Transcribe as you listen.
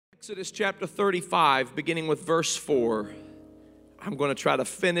Exodus chapter 35, beginning with verse 4. I'm going to try to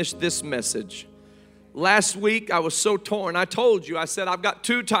finish this message. Last week, I was so torn. I told you, I said, I've got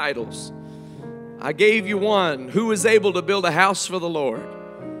two titles. I gave you one, who is able to build a house for the Lord?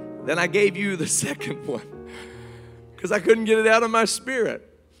 Then I gave you the second one because I couldn't get it out of my spirit.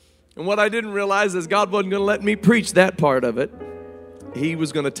 And what I didn't realize is God wasn't going to let me preach that part of it. He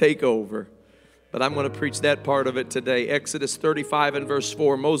was going to take over. But I'm going to preach that part of it today. Exodus 35 and verse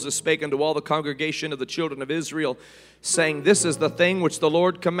 4. Moses spake unto all the congregation of the children of Israel, saying, This is the thing which the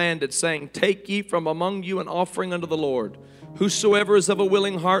Lord commanded, saying, Take ye from among you an offering unto the Lord. Whosoever is of a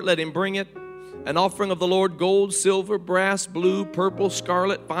willing heart, let him bring it. An offering of the Lord, gold, silver, brass, blue, purple,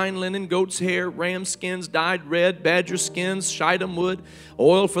 scarlet, fine linen, goat's hair, ram skins, dyed red, badger skins, shittim wood,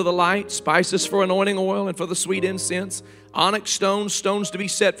 oil for the light, spices for anointing oil and for the sweet incense, onyx stones, stones to be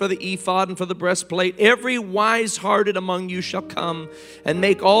set for the ephod and for the breastplate. Every wise-hearted among you shall come and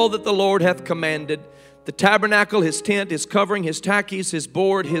make all that the Lord hath commanded. The tabernacle, his tent, his covering, his tackies, his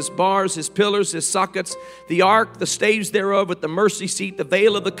board, his bars, his pillars, his sockets, the ark, the staves thereof with the mercy seat, the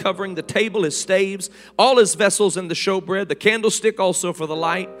veil of the covering, the table, his staves, all his vessels and the showbread, the candlestick also for the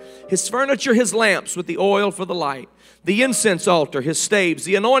light, his furniture, his lamps with the oil for the light, the incense altar, his staves,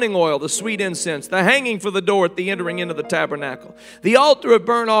 the anointing oil, the sweet incense, the hanging for the door at the entering into the tabernacle, the altar of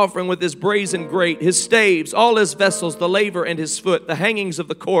burnt offering with his brazen grate, his staves, all his vessels, the laver and his foot, the hangings of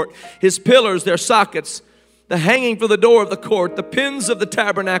the court, his pillars, their sockets, the hanging for the door of the court, the pins of the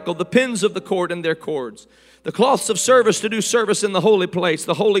tabernacle, the pins of the court and their cords, the cloths of service to do service in the holy place,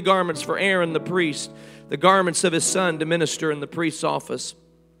 the holy garments for Aaron the priest, the garments of his son to minister in the priest's office.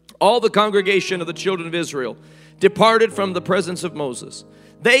 All the congregation of the children of Israel departed from the presence of Moses.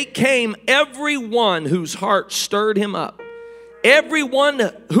 They came, every one whose heart stirred him up, every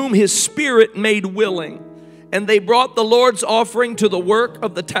one whom his spirit made willing, and they brought the Lord's offering to the work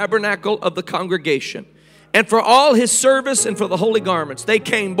of the tabernacle of the congregation. And for all his service and for the holy garments, they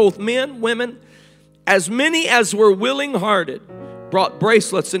came, both men, women, as many as were willing-hearted, brought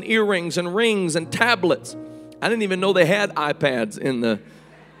bracelets and earrings and rings and tablets. I didn't even know they had iPads in the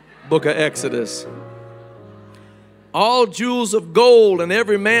book of Exodus. All jewels of gold, and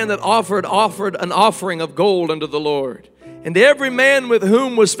every man that offered an offering of gold unto the Lord. And every man with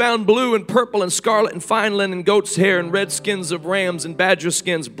whom was found blue and purple and scarlet and fine linen, goat's hair and red skins of rams and badger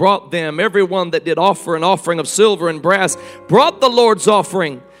skins brought them. Every one that did offer an offering of silver and brass brought the Lord's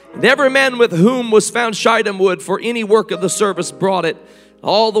offering. And every man with whom was found shittim wood for any work of the service brought it.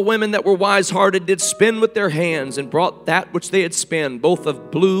 All the women that were wise-hearted did spin with their hands and brought that which they had spun, both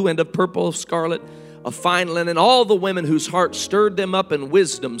of blue and of purple, of scarlet, of fine linen. All the women whose hearts stirred them up in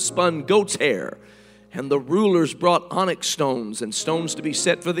wisdom spun goat's hair. And the rulers brought onyx stones and stones to be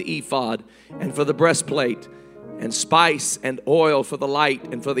set for the ephod and for the breastplate, and spice and oil for the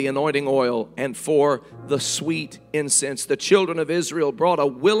light and for the anointing oil and for the sweet incense. The children of Israel brought a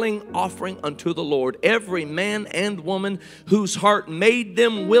willing offering unto the Lord, every man and woman whose heart made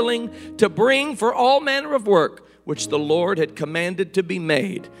them willing to bring for all manner of work, which the Lord had commanded to be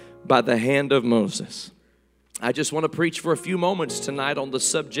made by the hand of Moses. I just want to preach for a few moments tonight on the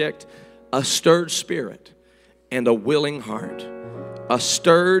subject, a stirred spirit and a willing heart. A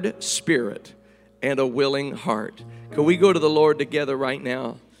stirred spirit and a willing heart. Could we go to the Lord together right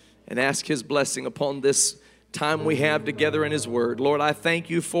now and ask his blessing upon this time we have together in his word? Lord, I thank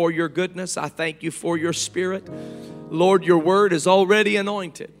you for your goodness. I thank you for your spirit. Lord, your word is already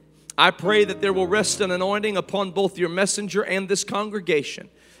anointed. I pray that there will rest an anointing upon both your messenger and this congregation.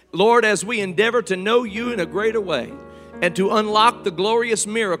 Lord, as we endeavor to know you in a greater way and to unlock the glorious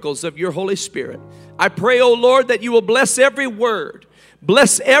miracles of your Holy Spirit, I pray, oh Lord, that you will bless every word,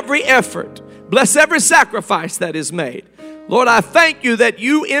 bless every effort, bless every sacrifice that is made. Lord, I thank you that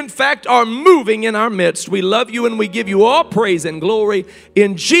you, in fact, are moving in our midst. We love you and we give you all praise and glory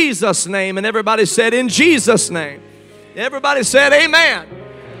in Jesus' name. And everybody said, in Jesus' name. Everybody said, amen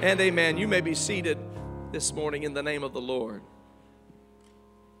and amen. You may be seated this morning in the name of the Lord.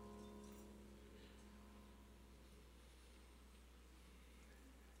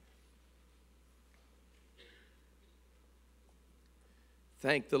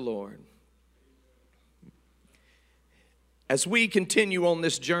 Thank the Lord. As we continue on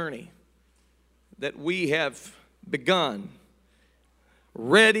this journey that we have begun,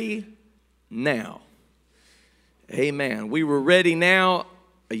 ready now. Amen. We were ready now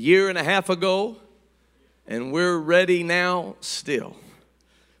a year and a half ago, and we're ready now still.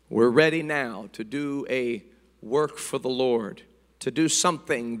 We're ready now to do a work for the Lord, to do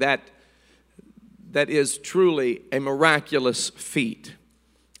something that is truly a miraculous feat.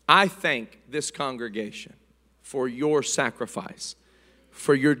 I thank this congregation for your sacrifice,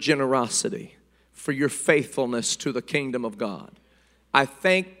 for your generosity, for your faithfulness to the kingdom of God. I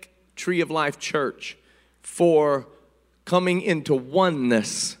thank Tree of Life Church for coming into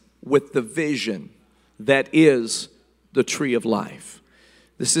oneness with the vision that is the Tree of Life.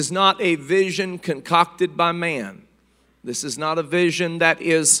 This is not a vision concocted by man. This is not a vision that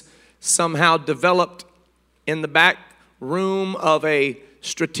is somehow developed in the back room of a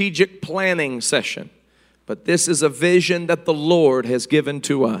strategic planning session. But this is a vision that the Lord has given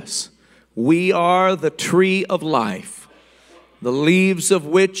to us. We are the Tree of Life, the leaves of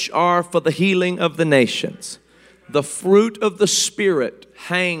which are for the healing of the nations. The fruit of the Spirit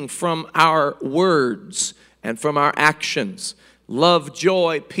hang from our words and from our actions. Love,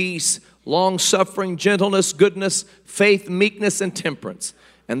 joy, peace, long-suffering, gentleness, goodness, faith, meekness, and temperance.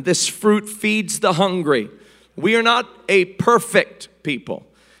 And this fruit feeds the hungry. We are not a perfect people,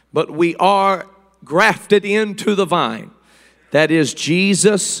 but we are grafted into the vine. That is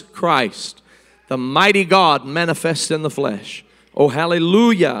Jesus Christ, the mighty God manifest in the flesh. Oh,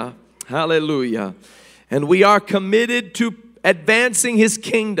 hallelujah, hallelujah. And we are committed to advancing His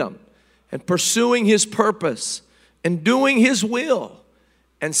kingdom and pursuing His purpose and doing His will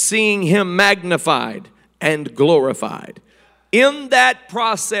and seeing Him magnified and glorified. In that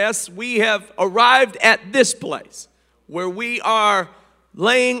process, we have arrived at this place where we are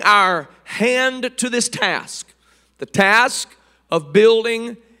laying our hand to this task, the task of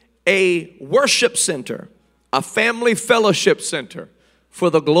building a worship center, a family fellowship center for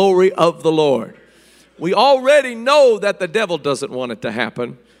the glory of the Lord. We already know that the devil doesn't want it to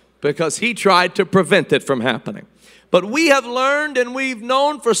happen because he tried to prevent it from happening. But we have learned and we've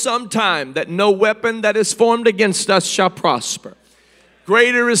known for some time that no weapon that is formed against us shall prosper.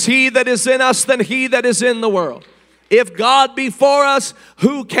 Greater is He that is in us than he that is in the world. If God be for us,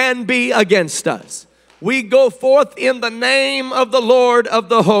 who can be against us? We go forth in the name of the Lord of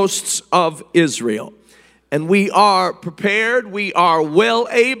the hosts of Israel. And we are prepared, we are well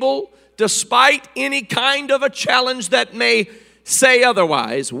able. Despite any kind of a challenge that may say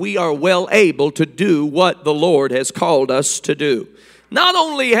otherwise, we are well able to do what the Lord has called us to do. Not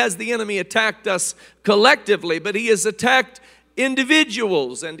only has the enemy attacked us collectively, but he has attacked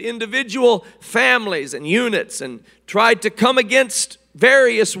individuals and individual families and units and tried to come against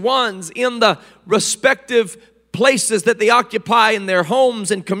various ones in the respective places that they occupy in their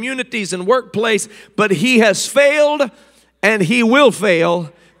homes and communities and workplace. But he has failed and he will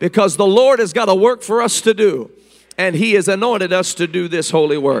fail, because the Lord has got a work for us to do. And He has anointed us to do this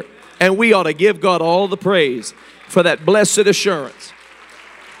holy work. And we ought to give God all the praise for that blessed assurance.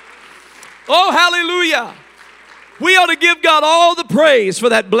 Oh, hallelujah. We ought to give God all the praise for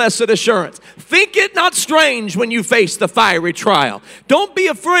that blessed assurance. Think it not strange when you face the fiery trial. Don't be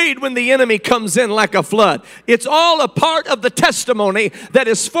afraid when the enemy comes in like a flood. It's all a part of the testimony that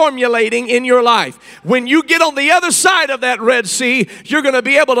is formulating in your life. When you get on the other side of that Red Sea, you're going to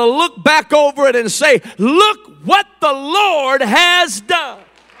be able to look back over it and say, look what the Lord has done.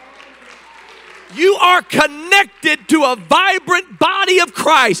 You are connected to a vibrant body of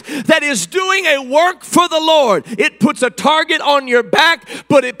Christ that is doing a work for the Lord. It puts a target on your back,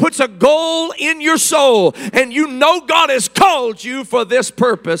 but it puts a goal in your soul. And you know God has called you for this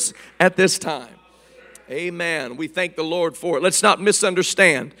purpose at this time. Amen. We thank the Lord for it. Let's not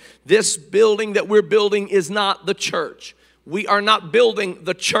misunderstand. This building that we're building is not the church. We are not building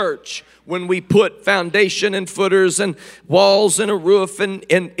the church when we put foundation and footers and walls and a roof and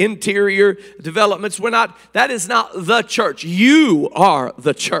interior developments. That is not the church. You are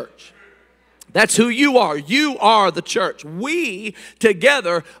the church. That's who you are. You are the church. We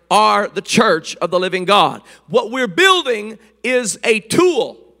together are the church of the living God. What we're building is a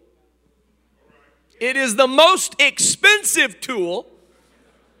tool. It is the most expensive tool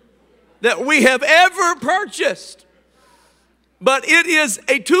that we have ever purchased. But it is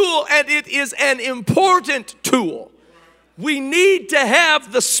a tool, and it is an important tool. We need to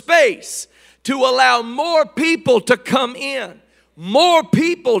have the space to allow more people to come in, more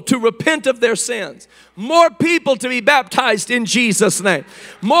people to repent of their sins, more people to be baptized in Jesus' name,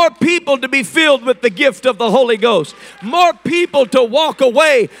 more people to be filled with the gift of the Holy Ghost, more people to walk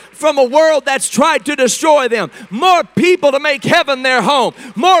away from a world that's tried to destroy them, more people to make heaven their home,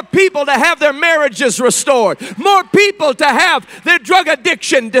 more people to have their marriages restored, more people to have their drug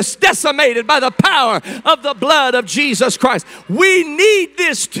addiction decimated by the power of the blood of Jesus Christ. We need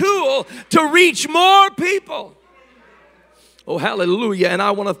this tool to reach more people. Oh, hallelujah. And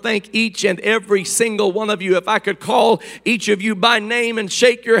I want to thank each and every single one of you. If I could call each of you by name and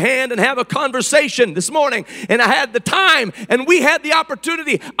shake your hand and have a conversation this morning, and I had the time and we had the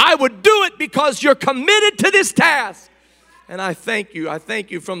opportunity, I would do it because you're committed to this task. And I thank you. I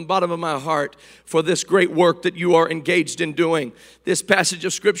thank you from the bottom of my heart for this great work that you are engaged in doing. This passage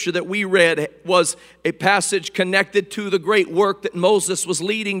of scripture that we read was a passage connected to the great work that Moses was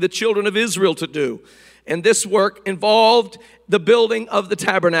leading the children of Israel to do. And this work involved the building of the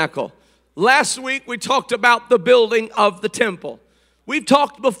tabernacle. Last week we talked about the building of the temple. We've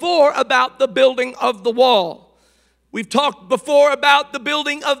talked before about the building of the wall. We've talked before about the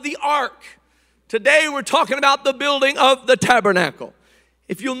building of the ark. Today we're talking about the building of the tabernacle.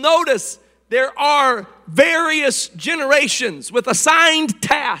 If you'll notice, there are various generations with assigned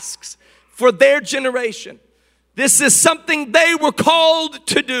tasks for their generation. This is something they were called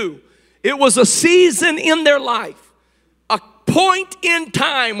to do. It was a season in their life, a point in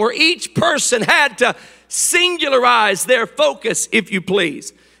time where each person had to singularize their focus, if you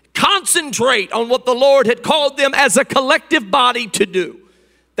please. Concentrate on what the Lord had called them as a collective body to do.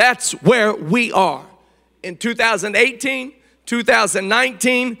 That's where we are in 2018,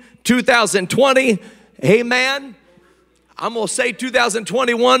 2019, 2020. Amen. I'm going to say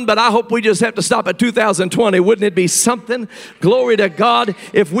 2021, but I hope we just have to stop at 2020. Wouldn't it be something? Glory to God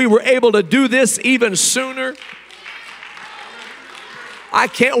if we were able to do this even sooner. I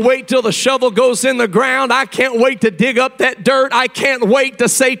can't wait till the shovel goes in the ground. I can't wait to dig up that dirt. I can't wait to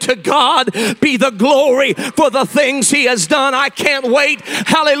say to God be the glory for the things he has done. I can't wait,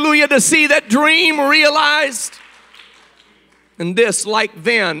 hallelujah, to see that dream realized. And this, like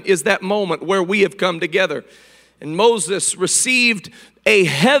then, is that moment where we have come together. And Moses received a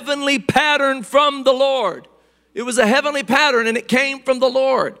heavenly pattern from the Lord. It was a heavenly pattern and it came from the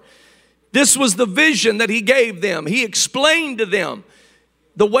Lord. This was the vision that he gave them. He explained to them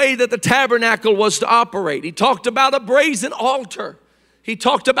the way that the tabernacle was to operate. He talked about a brazen altar. He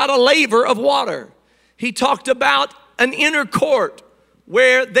talked about a laver of water. He talked about an inner court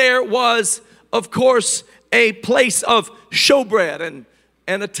where there was, of course, a place of showbread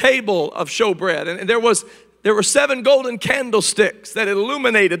and a table of showbread. And there were 7 golden candlesticks that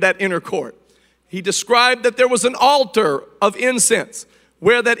illuminated that inner court. He described that there was an altar of incense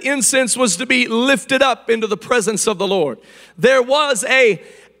where that incense was to be lifted up into the presence of the Lord. There was a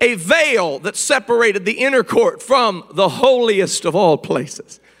veil that separated the inner court from the holiest of all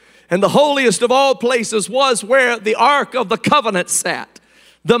places. And the holiest of all places was where the Ark of the Covenant sat,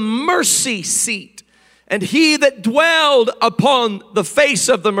 the mercy seat. And he that dwelled upon the face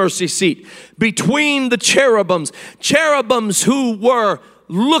of the mercy seat between the cherubims who were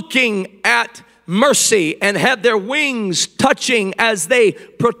looking at mercy and had their wings touching as they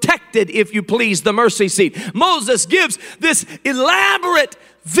protected, if you please, the mercy seat. Moses gives this elaborate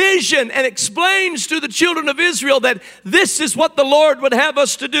vision and explains to the children of Israel that this is what the Lord would have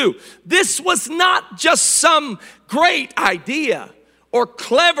us to do. This was not just some great idea or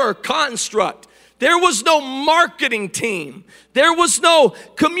clever construct. There was no marketing team. There was no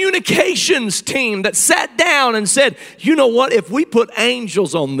communications team that sat down and said, you know what, if we put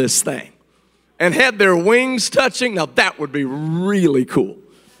angels on this thing and had their wings touching, now that would be really cool.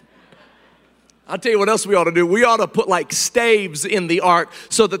 I'll tell you what else we ought to do. We ought to put like staves in the ark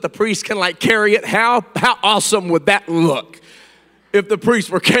so that the priest can like carry it. How awesome would that look if the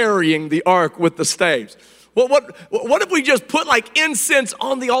priests were carrying the ark with the staves? Well, what if we just put like incense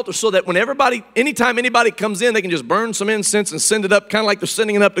on the altar so that when anytime anybody comes in, they can just burn some incense and send it up, kind of like they're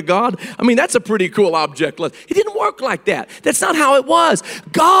sending it up to God? I mean, that's a pretty cool object. It didn't work like that. That's not how it was.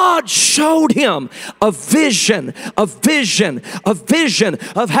 God showed him a vision of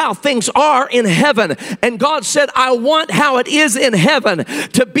how things are in heaven. And God said, I want how it is in heaven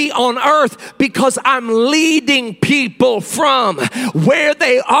to be on earth because I'm leading people from where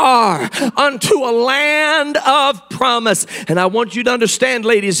they are unto a land of promise. And I want you to understand,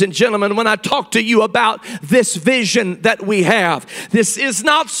 ladies and gentlemen, when I talk to you about this vision that we have, this is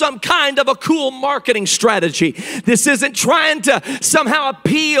not some kind of a cool marketing strategy. This isn't trying to somehow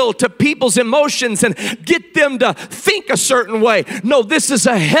appeal to people's emotions and get them to think a certain way. No, this is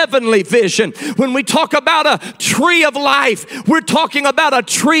a heavenly vision. When we talk about a tree of life, we're talking about a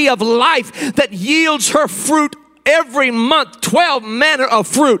tree of life that yields her fruit every month, 12 manner of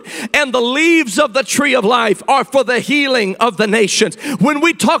fruit, and the leaves of the tree of life are for the healing of the nations. When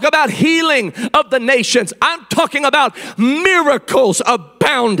we talk about healing of the nations, I'm talking about miracles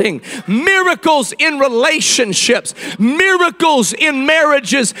abounding, miracles in relationships, miracles in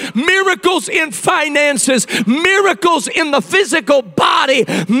marriages, miracles in finances, miracles in the physical body,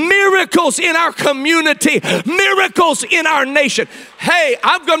 miracles in our community, miracles in our nation. Hey,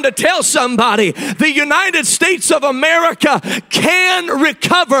 I'm going to tell somebody, the United States of America can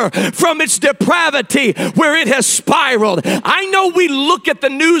recover from its depravity where it has spiraled. I know we look at the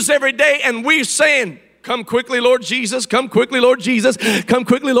news every day and we're saying, Come quickly, Lord Jesus. Come quickly, Lord Jesus. Come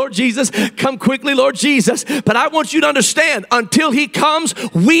quickly, Lord Jesus. Come quickly, Lord Jesus. But I want you to understand, until he comes,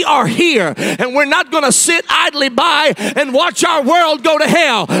 we are here. And we're not going to sit idly by and watch our world go to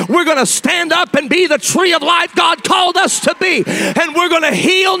hell. We're going to stand up and be the tree of life God called us to be. And we're going to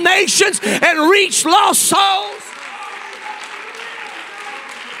heal nations and reach lost souls.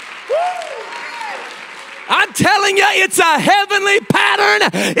 I'm telling you, it's a heavenly pattern.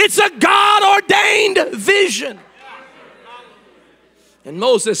 It's a God-ordained vision. And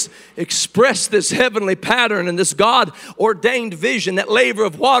Moses expressed this heavenly pattern and this God-ordained vision. That laver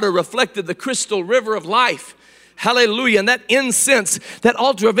of water reflected the crystal river of life. Hallelujah. And that incense, that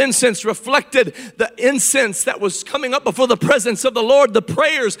altar of incense reflected the incense that was coming up before the presence of the Lord, the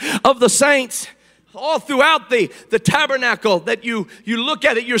prayers of the saints. All throughout the tabernacle that you look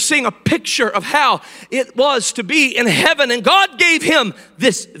at it, you're seeing a picture of how it was to be in heaven. And God gave him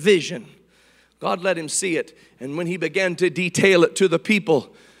this vision. God let him see it. And when he began to detail it to the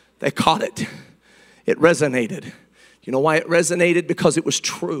people, they caught it. It resonated. You know why it resonated? Because it was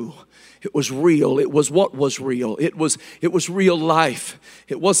true. It was real. It was what was real. It was real life.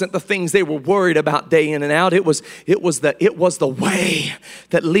 It wasn't the things they were worried about day in and out. It was the way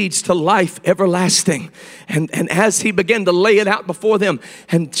that leads to life everlasting. And as he began to lay it out before them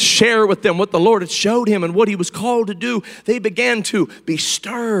and share with them what the Lord had showed him and what he was called to do, they began to be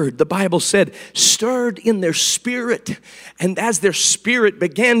stirred. The Bible said, stirred in their spirit. And as their spirit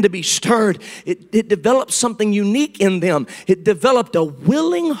began to be stirred, it developed something unique in them. It developed a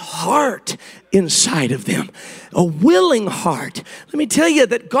willing heart inside of them. A willing heart. Let me tell you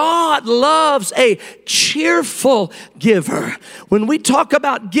that God loves a cheerful giver. When we talk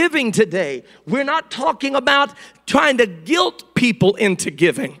about giving today, we're not talking about trying to guilt people into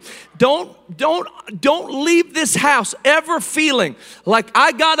giving. Don't leave this house ever feeling like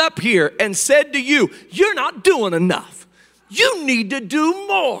I got up here and said to you, you're not doing enough. You need to do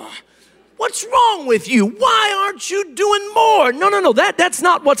more. What's wrong with you? Why aren't you doing more? No. That's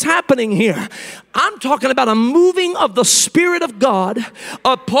not what's happening here. I'm talking about a moving of the Spirit of God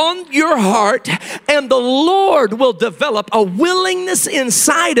upon your heart, and the Lord will develop a willingness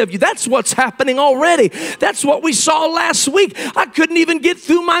inside of you. That's what's happening already. That's what we saw last week. I couldn't even get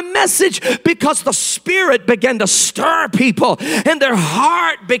through my message because the Spirit began to stir people, and their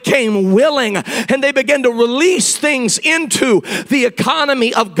heart became willing, and they began to release things into the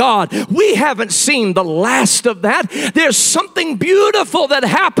economy of God. We haven't seen the last of that. There's something beautiful that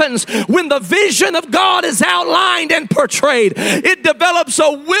happens when the vision of God is outlined and portrayed. It develops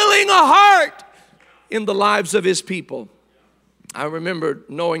a willing heart in the lives of his people. I remember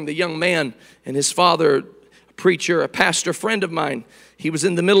knowing the young man and his father, a preacher, a pastor friend of mine. He was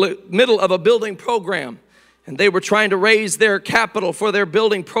in the middle of a building program, and they were trying to raise their capital for their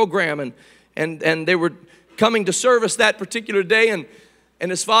building program, and they were coming to service that particular day, and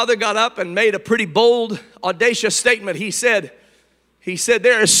his father got up and made a pretty bold, audacious statement. He said,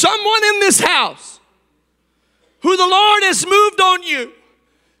 there is someone in this house who the Lord has moved on you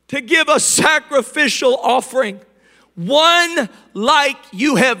to give a sacrificial offering, one like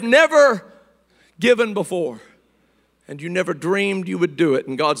you have never given before. And you never dreamed you would do it,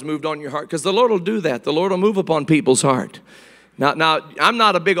 and God's moved on your heart. Because the Lord will do that. The Lord will move upon people's heart. Now, I'm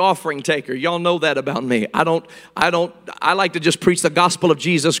not a big offering taker. Y'all know that about me. I like to just preach the gospel of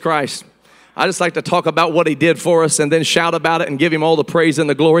Jesus Christ. I just like to talk about what he did for us and then shout about it and give him all the praise and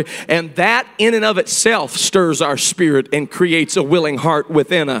the glory. And that in and of itself stirs our spirit and creates a willing heart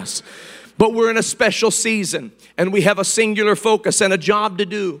within us. But we're in a special season, and we have a singular focus and a job to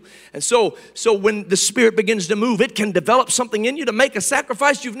do. And so when the Spirit begins to move, it can develop something in you to make a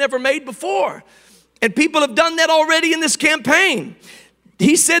sacrifice you've never made before. And people have done that already in this campaign.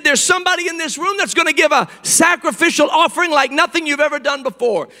 He said there's somebody in this room that's going to give a sacrificial offering like nothing you've ever done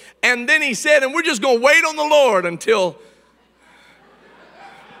before. And then he said, and we're just going to wait on the Lord until...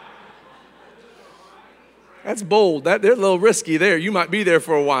 That's bold. They're a little risky there. You might be there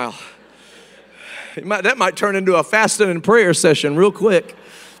for a while. That might turn into a fasting and prayer session real quick.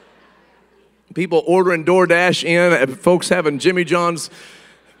 People ordering DoorDash in, folks having Jimmy John's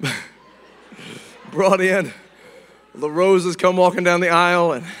brought in. The roses come walking down the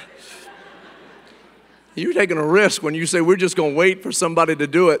aisle, and you're taking a risk when you say we're just going to wait for somebody to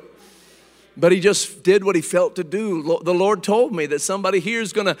do it. But he just did what he felt to do. The Lord told me that somebody here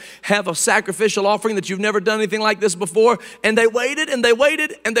is going to have a sacrificial offering that you've never done anything like this before. And they waited and they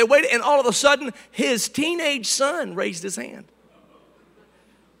waited and they waited. And all of a sudden, his teenage son raised his hand.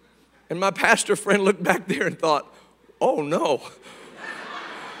 And my pastor friend looked back there and thought, oh no.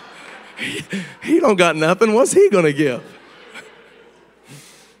 He don't got nothing. What's he going to give?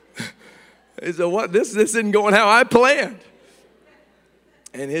 He said, what? This isn't going how I planned.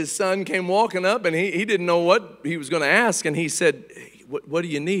 And his son came walking up, and he didn't know what he was going to ask. And he said, what do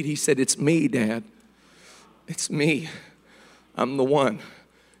you need? He said, it's me, Dad. It's me. I'm the one. He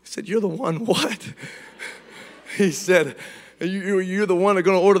said, you're the one what? He said, you're the one that's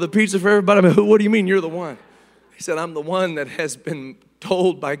going to order the pizza for everybody? I mean, what do you mean you're the one? He said, I'm the one that has been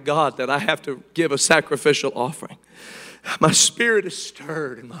told by God that I have to give a sacrificial offering. My spirit is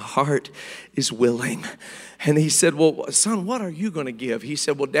stirred and my heart is willing. And he said, well, son, what are you going to give? He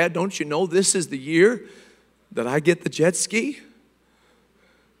said, well, Dad, don't you know this is the year that I get the jet ski?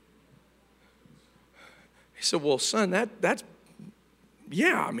 He said, well, son, that's,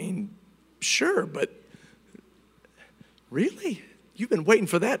 yeah, I mean, sure, but really? You've been waiting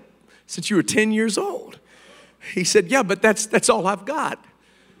for that since you were 10 years old. He said, yeah, but that's all I've got.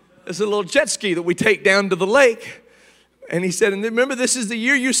 There's a little jet ski that we take down to the lake. And he said, and remember, this is the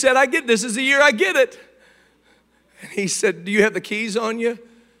year you said I get, this is the year I get it. And he said, do you have the keys on you?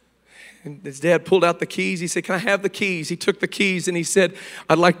 And his dad pulled out the keys. He said, can I have the keys? He took the keys and he said,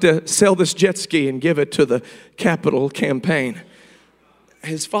 I'd like to sell this jet ski and give it to the capital campaign.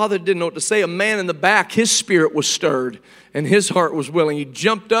 His father didn't know what to say. A man in the back, his spirit was stirred and his heart was willing. He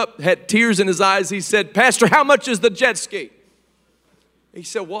jumped up, had tears in his eyes. He said, Pastor, how much is the jet ski? He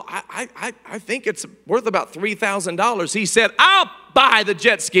said, well, I think it's worth about $3,000. He said, I'll buy the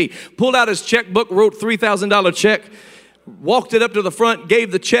jet ski. Pulled out his checkbook, wrote $3,000 check, walked it up to the front,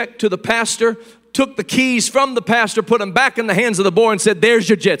 gave the check to the pastor, took the keys from the pastor, put them back in the hands of the boy and said, there's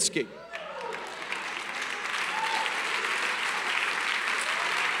your jet ski.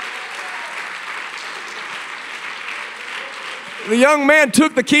 The young man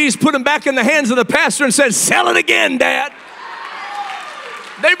took the keys, put them back in the hands of the pastor and said, sell it again, Dad.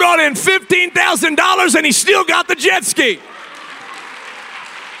 They brought in $15,000 and he still got the jet ski.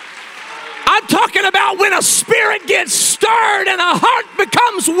 I'm talking about when a spirit gets stirred and a heart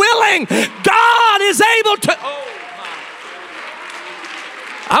becomes willing, God is able to... Oh.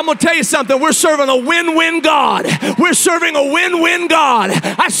 I'm going to tell you something. We're serving a win-win God. We're serving a win-win God.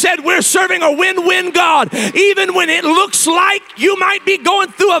 I said we're serving a win-win God. Even when it looks like you might be going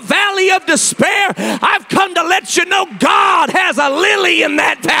through a valley of despair, I've come to let you know God has a lily in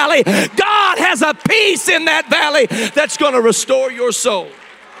that valley. God has a peace in that valley that's going to restore your soul.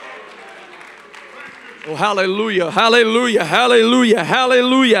 Oh, hallelujah, hallelujah, hallelujah,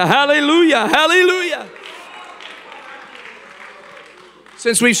 hallelujah, hallelujah, hallelujah.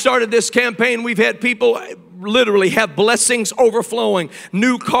 Since we've started this campaign, we've had people literally have blessings overflowing.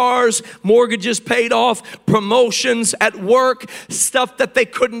 New cars, mortgages paid off, promotions at work, stuff that they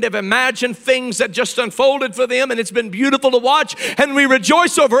couldn't have imagined, things that just unfolded for them, and it's been beautiful to watch, and we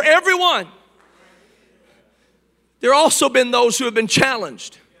rejoice over everyone. There have also been those who have been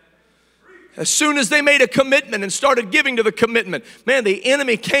challenged. As soon as they made a commitment and started giving to the commitment, man, the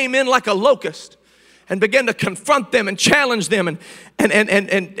enemy came in like a locust and began to confront them and challenge them, and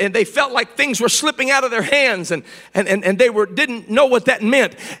they felt like things were slipping out of their hands, and they didn't know what that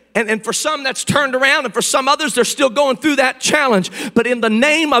meant. And for some that's turned around, and for some others they're still going through that challenge. But in the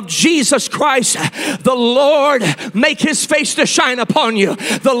name of Jesus Christ, the Lord make his face to shine upon you.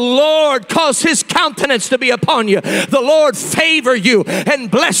 The Lord cause his countenance to be upon you. The Lord favor you and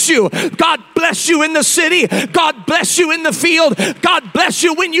bless you. God bless you in the city. God bless you in the field. God bless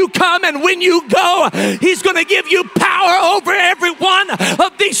you when you come and when you go. He's going to give you power over every one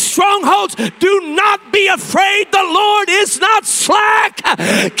of these strongholds. Do not be afraid. The Lord is not slack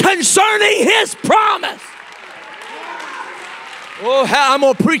concerning his promise. Oh, how I'm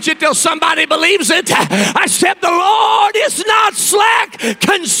going to preach it till somebody believes it. I said the Lord is not slack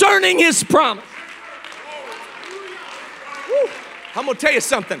concerning his promise. Woo. I'm going to tell you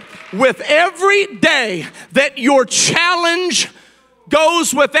something. With every day that your challenge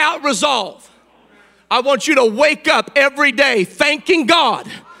goes without resolve, I want you to wake up every day thanking God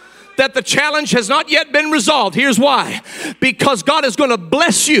that the challenge has not yet been resolved. Here's why. Because God is going to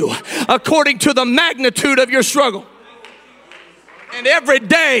bless you according to the magnitude of your struggle. And every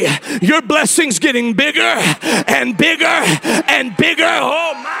day, your blessing's getting bigger and bigger and bigger.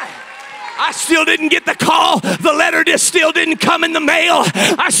 Oh my. I still didn't get the call. The letter still didn't come in the mail.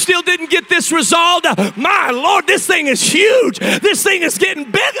 I still didn't get this resolved. My Lord, this thing is huge. This thing is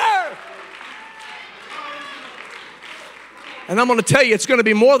getting bigger. And I'm going to tell you, it's going to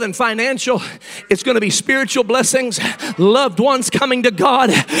be more than financial. It's going to be spiritual blessings, loved ones coming to God.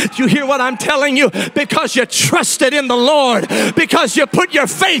 You hear what I'm telling you? Because you trusted in the Lord, because you put your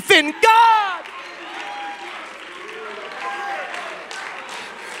faith in God.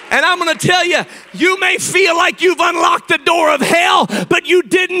 And I'm going to tell you, you may feel like you've unlocked the door of hell, but you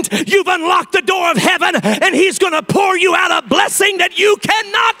didn't. You've unlocked the door of heaven, and He's going to pour you out a blessing that you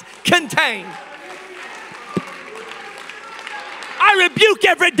cannot contain. I rebuke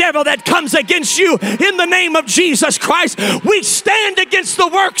every devil that comes against you in the name of Jesus Christ. We stand against the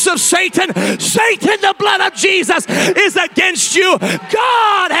works of Satan. Satan, the blood of Jesus is against you.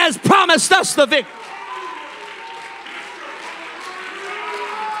 God has promised us the victory.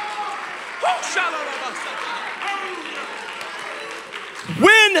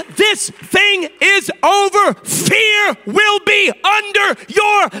 When this thing is over, fear will be under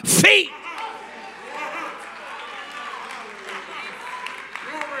your feet.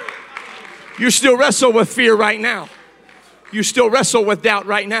 You still wrestle with fear right now. You still wrestle with doubt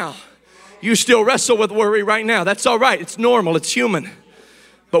right now. You still wrestle with worry right now. That's all right. It's normal. It's human.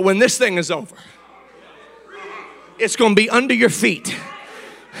 But when this thing is over, it's going to be under your feet.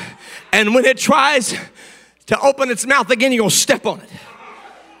 And when it tries to open its mouth again, you're going to step on it.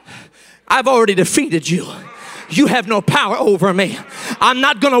 I've already defeated you. You have no power over me. I'm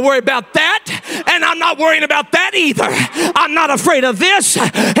not going to worry about that, and I'm not worrying about that either. I'm not afraid of this,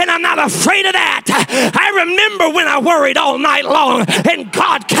 and I'm not afraid of that. I remember when I worried all night long, and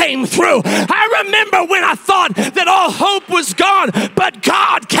God came through. I remember when I thought that all hope was gone, but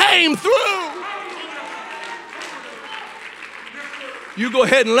God came through. You go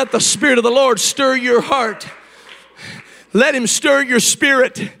ahead and let the Spirit of the Lord stir your heart. Let Him stir your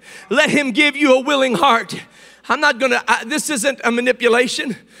spirit. Let Him give you a willing heart. I'm not going to, this isn't a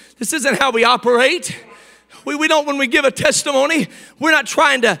manipulation. This isn't how we operate. We don't, when we give a testimony, we're not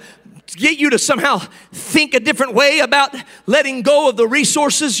trying to get you to somehow think a different way about letting go of the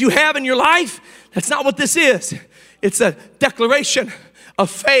resources you have in your life. That's not what this is. It's a declaration of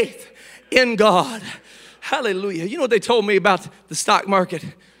faith in God. Hallelujah. You know what they told me about the stock market?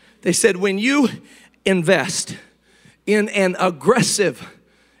 They said when you invest in an aggressive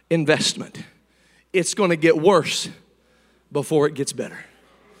investment, it's going to get worse before it gets better.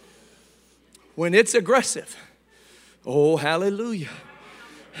 When it's aggressive, oh, hallelujah.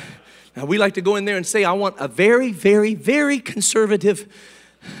 Now, we like to go in there and say, I want a very, very, very conservative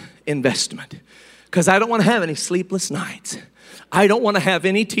investment because I don't want to have any sleepless nights. I don't want to have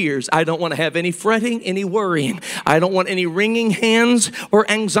any tears. I don't want to have any fretting, any worrying. I don't want any wringing hands or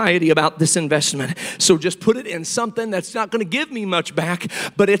anxiety about this investment. So just put it in something that's not going to give me much back,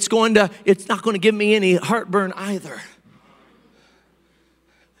 but it's not going to give me any heartburn either.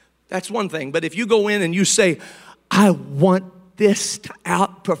 That's one thing. But if you go in and you say, I want this to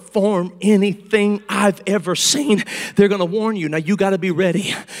outperform anything I've ever seen, they're going to warn you. Now you got to be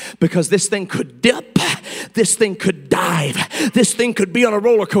ready because this thing could dip. This thing could dive. This thing could be on a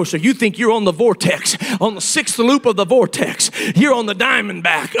roller coaster. You think you're on the vortex, on the sixth loop of the vortex. You're on the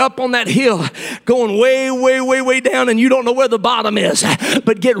Diamondback, up on that hill, going way, way, way, way down, and you don't know where the bottom is.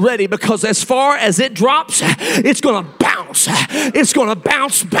 But get ready because as far as it drops, it's going to bounce. It's going to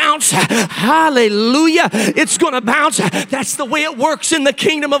bounce. Hallelujah. It's going to bounce. That's the way it works in the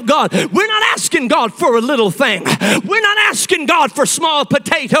kingdom of God. We're not asking God for a little thing. We're not asking God for small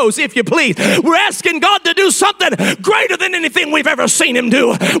potatoes, if you please. We're asking God to do something greater than anything we've ever seen Him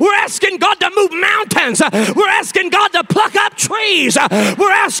do. We're asking God to move mountains. We're asking God to pluck up trees.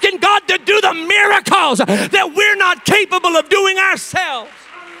 We're asking God to do the miracles that we're not capable of doing ourselves.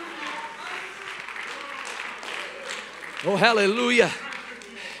 Oh, hallelujah.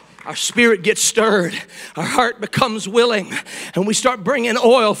 Our spirit gets stirred. Our heart becomes willing. And we start bringing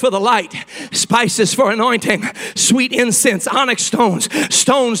oil for the light, spices for anointing, sweet incense, onyx stones,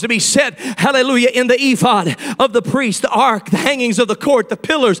 stones to be set, hallelujah, in the ephod of the priest, the ark, the hangings of the court, the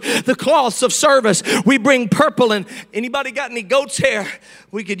pillars, the cloths of service. We bring purple. And anybody got any goat's hair?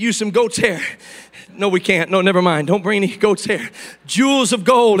 We could use some goat's hair. No, we can't. No, never mind. Don't bring any goat's hair. Jewels of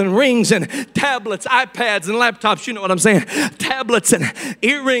gold and rings and tablets, iPads and laptops. You know what I'm saying? Tablets and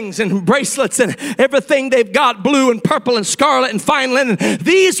earrings and bracelets and everything they've got, blue and purple and scarlet and fine linen.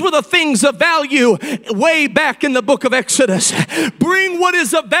 These were the things of value way back in the book of Exodus. Bring what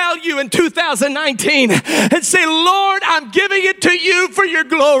is of value in 2019 and say, Lord, I'm giving it to you for your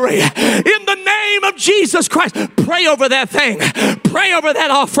glory. In the name of Jesus Christ, pray over that thing. Pray over that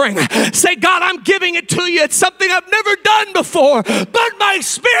offering. Say, God, I'm giving it to you. It's something I've never done before, but my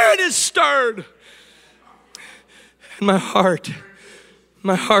spirit is stirred. And my heart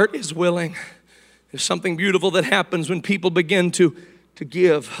is willing. There's something beautiful that happens when people begin to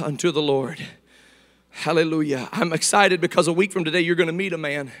give unto the Lord. Hallelujah. I'm excited because a week from today, you're going to meet a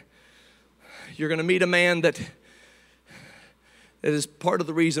man. You're going to meet a man that is part of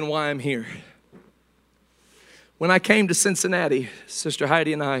the reason why I'm here. When I came to Cincinnati, Sister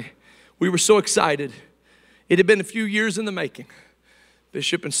Heidi and I, we were so excited. It had been a few years in the making.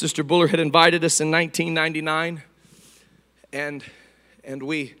 Bishop and Sister Buller had invited us in 1999, and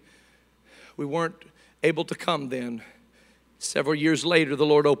we weren't able to come then. Several years later, the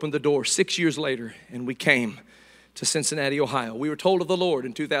Lord opened the door. 6 years later, and we came to Cincinnati, Ohio. We were told of the Lord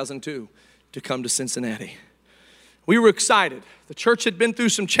in 2002 to come to Cincinnati. We were excited. The church had been through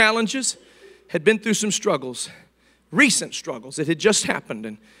some challenges, had been through some struggles, recent struggles. It had just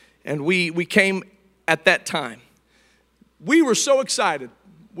happened, and we came at that time. We were so excited.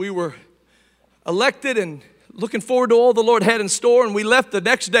 We were elected and looking forward to all the Lord had in store, and we left the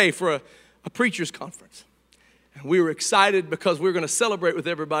next day for a preacher's conference. And we were excited because we were going to celebrate with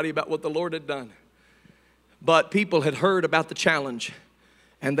everybody about what the Lord had done. But people had heard about the challenge,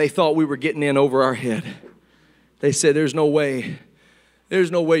 and they thought we were getting in over our head. They said, there's no way you're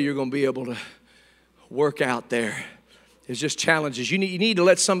going to be able to work out there. It's just challenges. You need to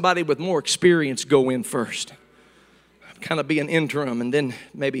let somebody with more experience go in first. Kind of be an interim and then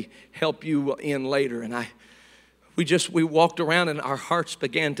maybe help you in later. And we walked around and our hearts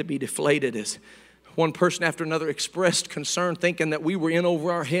began to be deflated as one person after another expressed concern, thinking that we were in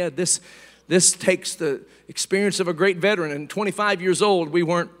over our head. This takes the experience of a great veteran, and 25 years old, we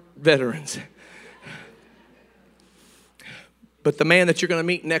weren't veterans. But the man that you're going to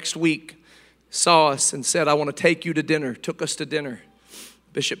meet next week saw us and said, I want to take you to dinner, took us to dinner.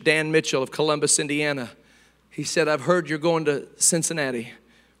 Bishop Dan Mitchell of Columbus, Indiana. He said, I've heard you're going to Cincinnati.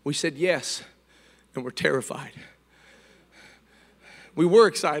 We said, yes, and we're terrified. We were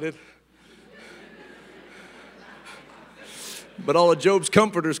excited. But all of Job's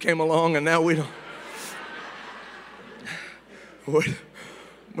comforters came along, and now we don't.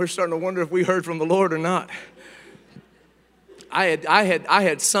 We're starting to wonder if we heard from the Lord or not. I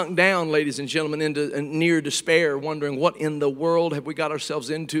had sunk down, ladies and gentlemen, into near despair, wondering what in the world have we got ourselves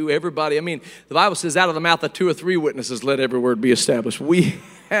into. Everybody, the Bible says out of the mouth of 2 or 3 witnesses, let every word be established. We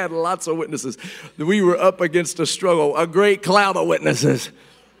had lots of witnesses. We were up against a struggle, a great cloud of witnesses.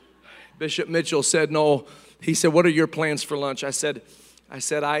 Bishop Mitchell said, no. He said, what are your plans for lunch? I said,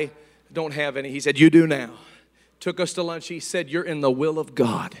 I don't have any. He said, you do now. Took us to lunch. He said, you're in the will of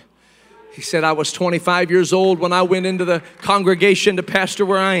God. He said, I was 25 years old when I went into the congregation to pastor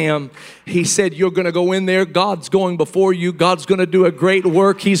where I am. He said, you're going to go in there. God's going before you. God's going to do a great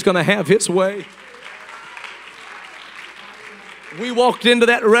work. He's going to have his way. We walked into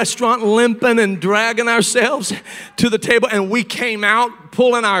that restaurant limping and dragging ourselves to the table, and we came out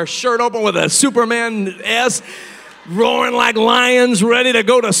pulling our shirt open with a Superman S, roaring like lions, ready to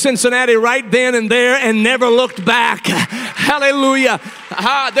go to Cincinnati right then and there, and never looked back. Hallelujah.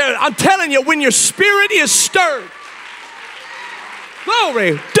 I'm telling you, when your spirit is stirred,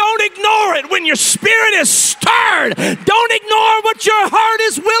 glory, don't ignore it. When your spirit is stirred, don't ignore what your heart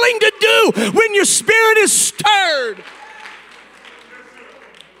is willing to do when your spirit is stirred.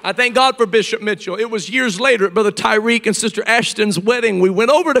 I thank God for Bishop Mitchell. It was years later at Brother Tyreek and Sister Ashton's wedding. We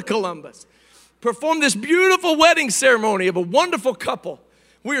went over to Columbus, performed this beautiful wedding ceremony of a wonderful couple.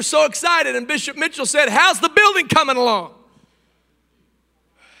 We were so excited, and Bishop Mitchell said, how's the building coming along?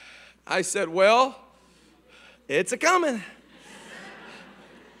 I said, well, it's a-coming.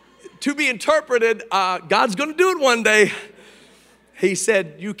 To be interpreted, God's going to do it one day. He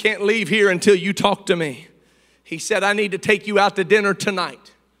said, you can't leave here until you talk to me. He said, I need to take you out to dinner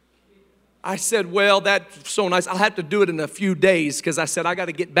tonight. I said, well, that's so nice. I'll have to do it in a few days because I said, I got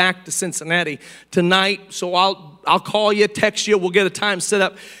to get back to Cincinnati tonight. So I'll call you, text you. We'll get a time set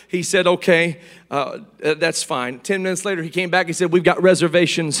up. He said, okay, that's fine. 10 minutes later, he came back. He said, we've got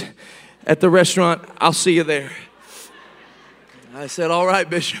reservations at the restaurant. I'll see you there. I said, all right,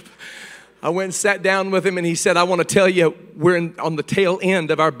 Bishop. I went and sat down with him, and he said, I want to tell you, we're on the tail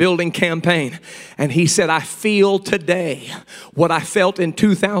end of our building campaign. And he said, I feel today what I felt in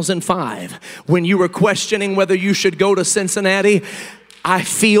 2005 when you were questioning whether you should go to Cincinnati. I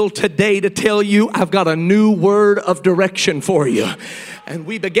feel today to tell you I've got a new word of direction for you. And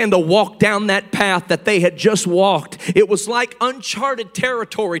we began to walk down that path that they had just walked. It was like uncharted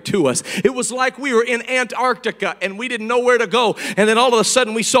territory to us. It was like we were in Antarctica and we didn't know where to go. And then all of a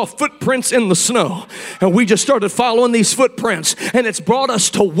sudden we saw footprints in the snow. And we just started following these footprints. And it's brought us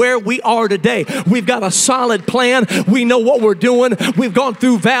to where we are today. We've got a solid plan. We know what we're doing. We've gone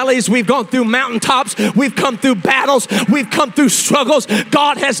through valleys. We've gone through mountaintops. We've come through battles. We've come through struggles.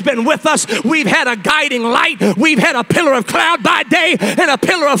 God has been with us. We've had a guiding light. We've had a pillar of cloud by day and a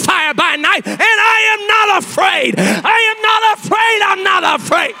pillar of fire by night. And I am not afraid. I am not afraid. I'm not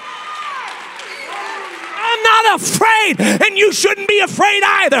afraid. I'm I'm not afraid, and you shouldn't be afraid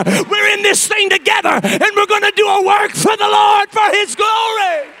either. We're in this thing together, and we're going to do a work for the Lord for His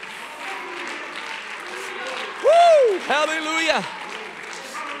glory. Woo! Hallelujah.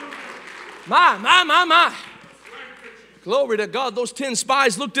 My. Glory to God. Those 10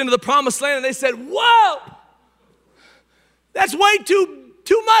 spies looked into the promised land and they said, whoa, that's way too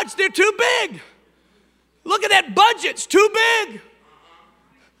much. They're too big. Look at that budget. It's too big.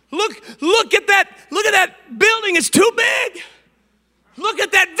 Look at that building. It's too big. Look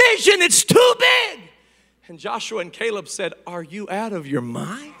at that vision. It's too big. And Joshua and Caleb said, are you out of your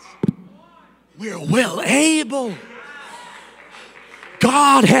minds? We're well able.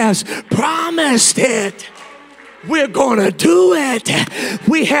 God has promised it. We're going to do it.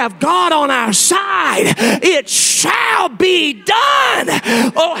 We have God on our side. It shall be done.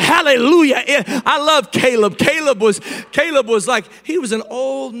 Oh, hallelujah. I love Caleb. Caleb was like, he was an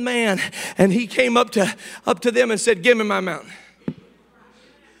old man, and he came up to them and said, give me my mountain.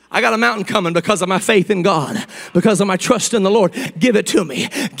 I got a mountain coming because of my faith in God, because of my trust in the Lord. Give it to me.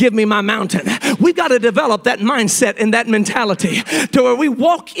 Give me my mountain. We've got to develop that mindset and that mentality to where we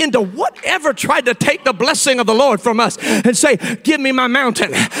walk into whatever tried to take the blessing of the Lord from us and say, give me my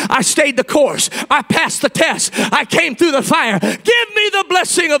mountain. I stayed the course. I passed the test. I came through the fire. Give me the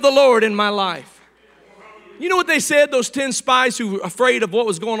blessing of the Lord in my life. You know what they said, those 10 spies who were afraid of what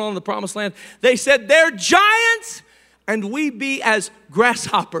was going on in the promised land? They said, they're giants, and we be as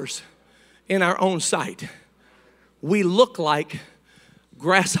grasshoppers in our own sight. We look like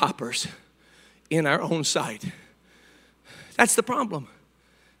grasshoppers in our own sight. That's the problem.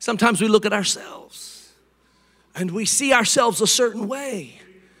 Sometimes we look at ourselves and we see ourselves a certain way.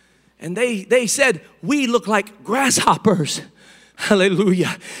 And they said, we look like grasshoppers,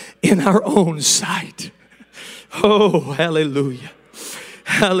 hallelujah, in our own sight. Oh, hallelujah.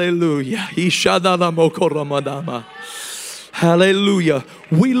 Hallelujah. Hallelujah.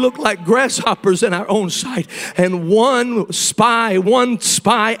 We look like grasshoppers in our own sight. And one spy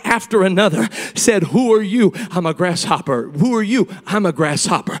after another said, who are you? I'm a grasshopper. Who are you? I'm a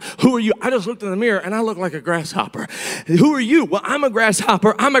grasshopper. Who are you? I just looked in the mirror and I look like a grasshopper. Who are you? Well, I'm a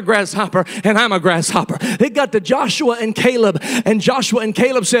grasshopper. I'm a grasshopper. And I'm a grasshopper. They got to Joshua and Caleb, and Joshua and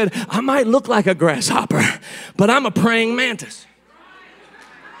Caleb said, I might look like a grasshopper, but I'm a praying mantis.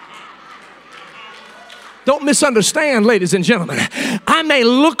 Don't misunderstand, ladies and gentlemen. I may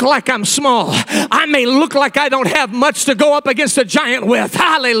look like I'm small. I may look like I don't have much to go up against a giant with.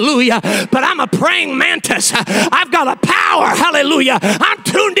 Hallelujah. But I'm a praying mantis. I've got a power. Hallelujah. I'm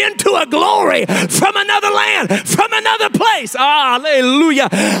tuned into a glory from another land, from another place. Hallelujah.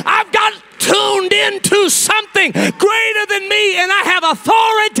 I've got tuned into something greater than me, and I have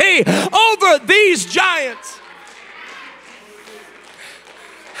authority over these giants.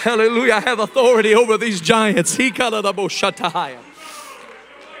 Hallelujah. I have authority over these giants.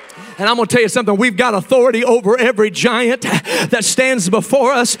 And I'm going to tell you something. We've got authority over every giant that stands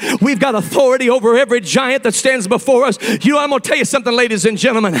before us. We've got authority over every giant that stands before us. You know, I'm going to tell you something, ladies and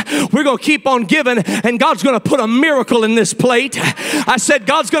gentlemen. We're going to keep on giving, and God's going to put a miracle in this plate. I said,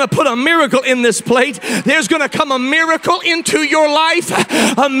 God's going to put a miracle in this plate. There's going to come a miracle into your life.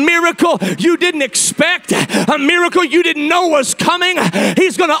 A miracle you didn't expect. A miracle you didn't know was coming.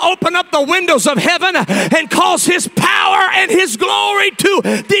 He's going to open up the windows of heaven and cause His power and His glory to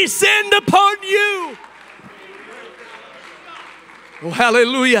descend upon you. Oh,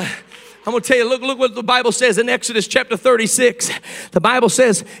 hallelujah. I'm going to tell you, look what the Bible says in Exodus chapter 36. The Bible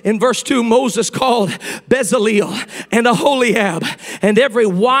says in verse 2, Moses called Bezaleel and Aholiab and every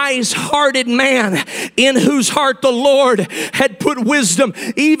wise-hearted man in whose heart the Lord had put wisdom,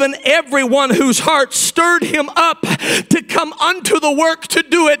 even everyone whose heart stirred him up to come unto the work to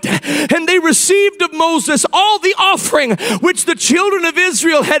do it. And they received of Moses all the offering which the children of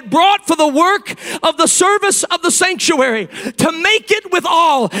Israel had brought for the work of the service of the sanctuary, to make it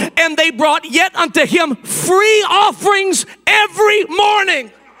withal. And they brought yet unto him free offerings every morning.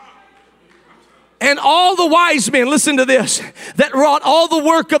 And all the wise men, listen to this, that wrought all the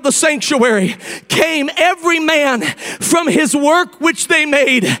work of the sanctuary, came every man from his work which they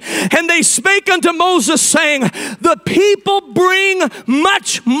made. And they spake unto Moses, saying, the people bring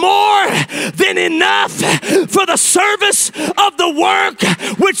much more than enough for the service of the work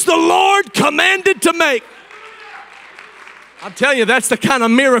which the Lord commanded to make. I'm telling you, that's the kind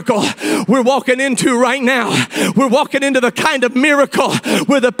of miracle we're walking into right now. We're walking into the kind of miracle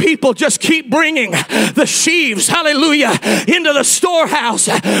where the people just keep bringing the sheaves, hallelujah, into the storehouse,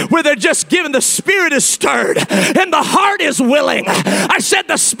 where they're just giving. The Spirit is stirred and the heart is willing. I said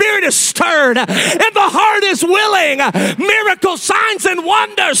the Spirit is stirred and the heart is willing. Miracles, signs, and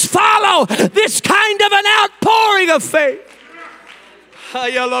wonders follow this kind of an outpouring of faith.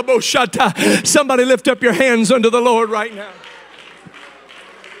 Somebody lift up your hands unto the Lord right now.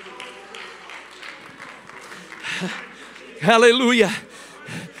 Hallelujah.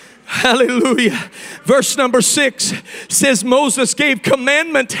 Hallelujah. Verse number 6 says, Moses gave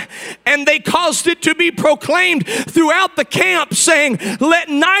commandment, and they caused it to be proclaimed throughout the camp, saying, let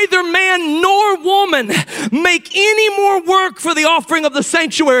neither man nor woman make any more work for the offering of the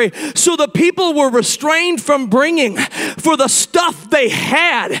sanctuary. So the people were restrained from bringing, for the stuff they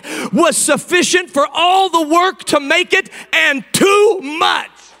had was sufficient for all the work to make it, and too much.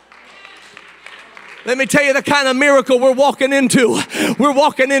 Let me tell you the kind of miracle we're walking into. We're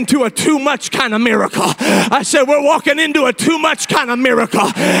walking into a too much kind of miracle. I said we're walking into a too much kind of miracle.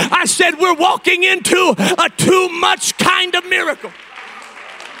 I said we're walking into a too much kind of miracle.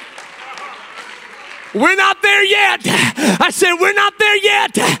 We're not there yet. I said, we're not there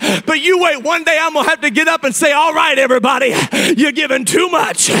yet. But you wait, one day I'm going to have to get up and say, all right, everybody, you're giving too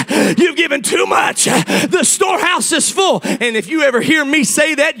much. You've given too much. The storehouse is full. And if you ever hear me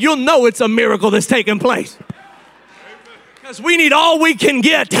say that, you'll know it's a miracle that's taking place. Because we need all we can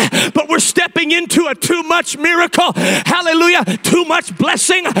get, but we're stepping into a too much miracle. Hallelujah. Too much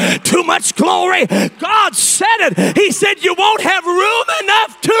blessing, too much glory. God said it. He said, you won't have room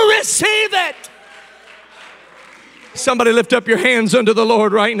enough to receive it. Somebody lift up your hands unto the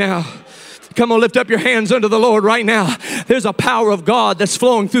Lord right now. Come on, lift up your hands unto the Lord right now. There's a power of God that's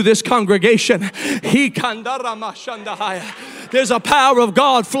flowing through this congregation. There's a power of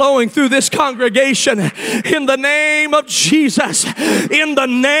God flowing through this congregation. In the name of Jesus. In the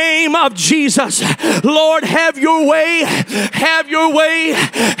name of Jesus. Lord, have your way. Have your way.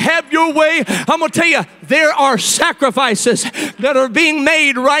 Have your way. I'm going to tell you, there are sacrifices that are being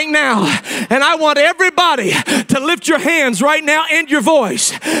made right now. And I want everybody to lift your hands right now and your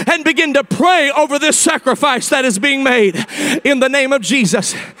voice and begin to pray over this sacrifice that is being made. In the name of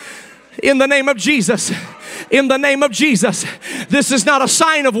Jesus. In the name of Jesus. In the name of Jesus. This is not a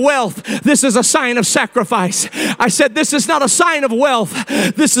sign of wealth. This is a sign of sacrifice. I said this is not a sign of wealth.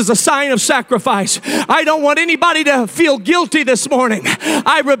 This is a sign of sacrifice. I don't want anybody to feel guilty this morning.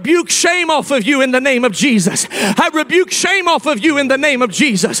 I rebuke shame off of you in the name of Jesus. I rebuke shame off of you in the name of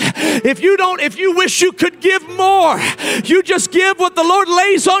Jesus. If you wish you could give more, you just give what the Lord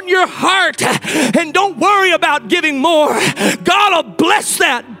lays on your heart and don't worry about giving more. God will bless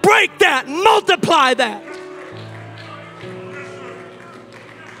that, break that, multiply that.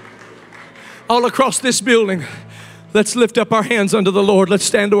 All across this building, let's lift up our hands unto the Lord. Let's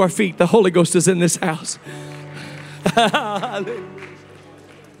stand to our feet. The Holy Ghost is in this house.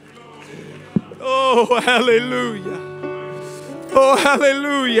 Oh, hallelujah. Oh,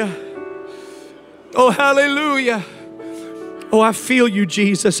 hallelujah. Oh, hallelujah. Oh, I feel you,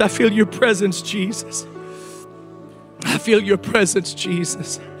 Jesus. I feel your presence, Jesus. I feel your presence,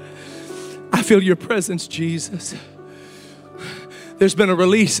 Jesus. I feel your presence, Jesus. There's been a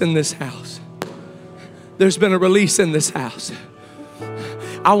release in this house. There's been a release in this house.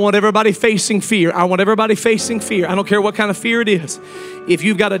 I want everybody facing fear. I want everybody facing fear. I don't care what kind of fear it is. If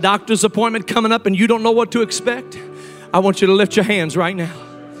you've got a doctor's appointment coming up and you don't know what to expect, I want you to lift your hands right now.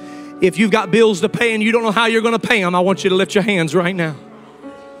 If you've got bills to pay and you don't know how you're going to pay them, I want you to lift your hands right now.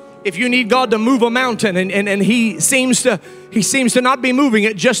 If you need God to move a mountain and he seems to not be moving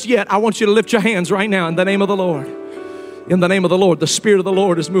it just yet, I want you to lift your hands right now in the name of the Lord. In the name of the Lord, the Spirit of the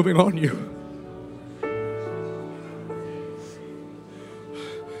Lord is moving on you.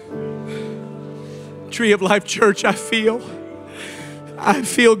 Tree of Life Church, I feel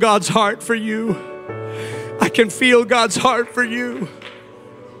God's heart for you. I can feel God's heart for you.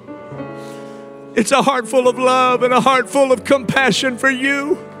 It's a heart full of love and a heart full of compassion for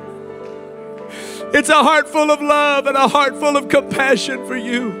you. It's a heart full of love and a heart full of compassion for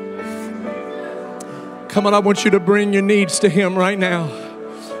you. Come on, I want you to bring your needs to Him right now.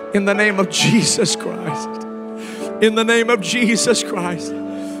 In the name of Jesus Christ. In the name of Jesus Christ.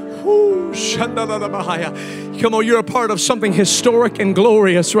 Ooh, come on, you're a part of something historic and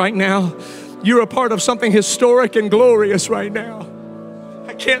glorious right now. You're a part of something historic and glorious right now.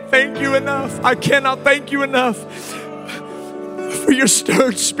 I can't thank you enough. I cannot thank you enough for your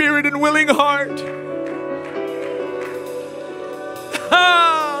stirred spirit and willing heart.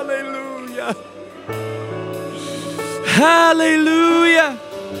 Hallelujah. Hallelujah.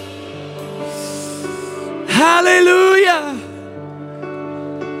 Hallelujah.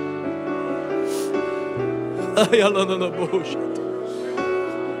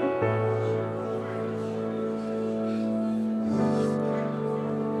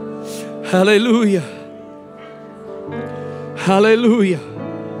 Hallelujah. Hallelujah.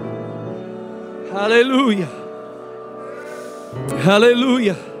 Hallelujah.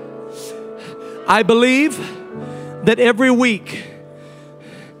 Hallelujah. I believe that every week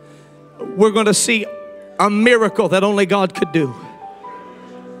we're going to see a miracle that only God could do.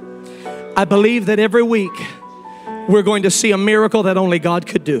 I believe that every week we're going to see a miracle that only God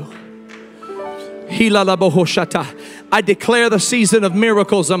could do. I declare the season of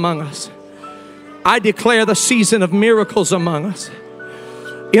miracles among us. I declare the season of miracles among us.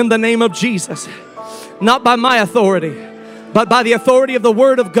 In the name of Jesus. Not by my authority, but by the authority of the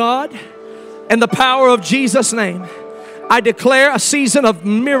Word of God and the power of Jesus' name. I declare a season of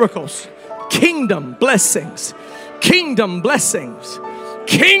miracles, kingdom blessings, kingdom blessings,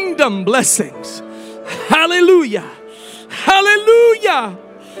 kingdom blessings. Hallelujah. Hallelujah.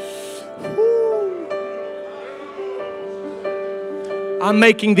 I'm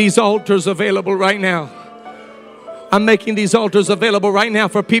making these altars available right now. I'm making these altars available right now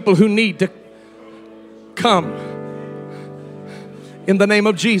for people who need to come. In the name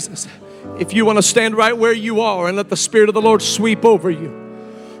of Jesus. If you want to stand right where you are and let the Spirit of the Lord sweep over you.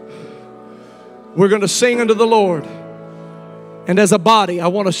 We're going to sing unto the Lord. And as a body, I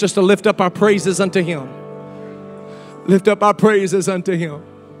want us just to lift up our praises unto Him. Lift up our praises unto Him.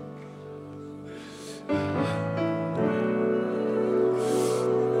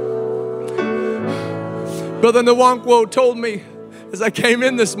 Brother Nwankwo told me as I came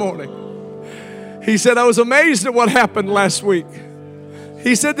in this morning, he said, I was amazed at what happened last week.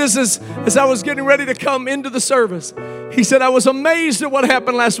 He said this is, as I was getting ready to come into the service, he said, I was amazed at what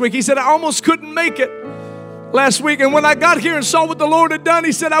happened last week. He said, I almost couldn't make it last week. And when I got here and saw what the Lord had done,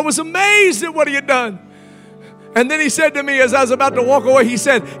 he said, I was amazed at what He had done. And then he said to me as I was about to walk away, he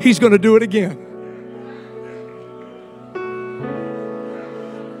said, He's going to do it again.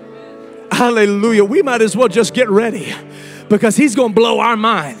 Hallelujah. We might as well just get ready because He's going to blow our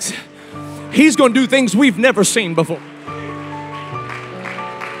minds. He's going to do things we've never seen before.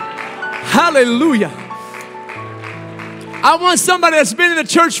 Hallelujah. I want somebody that's been in the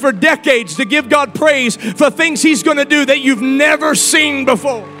church for decades to give God praise for things He's going to do that you've never seen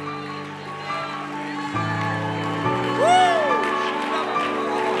before.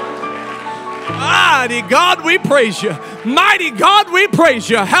 Mighty God, we praise You. Mighty God, we praise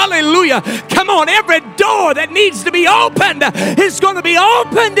You. Hallelujah. Come on, every door that needs to be opened is going to be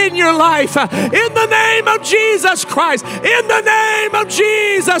opened in your life. In the name of Jesus Christ. In the name of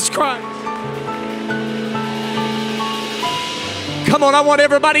Jesus Christ. Come on, I want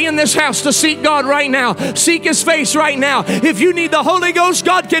everybody in this house to seek God right now. Seek His face right now. If you need the Holy Ghost,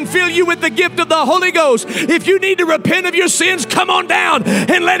 God can fill you with the gift of the Holy Ghost. If you need to repent of your sins, come on down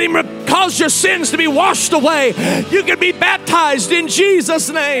and let Him cause your sins to be washed away. You can be baptized in Jesus'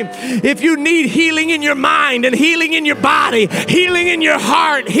 name. If you need healing in your mind and healing in your body, healing in your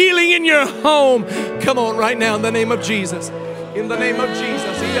heart, healing in your home, come on right now in the name of Jesus. In the name of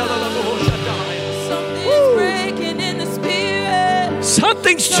Jesus.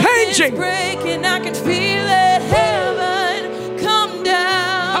 Something's changing. Breaking, I can feel it. Hey.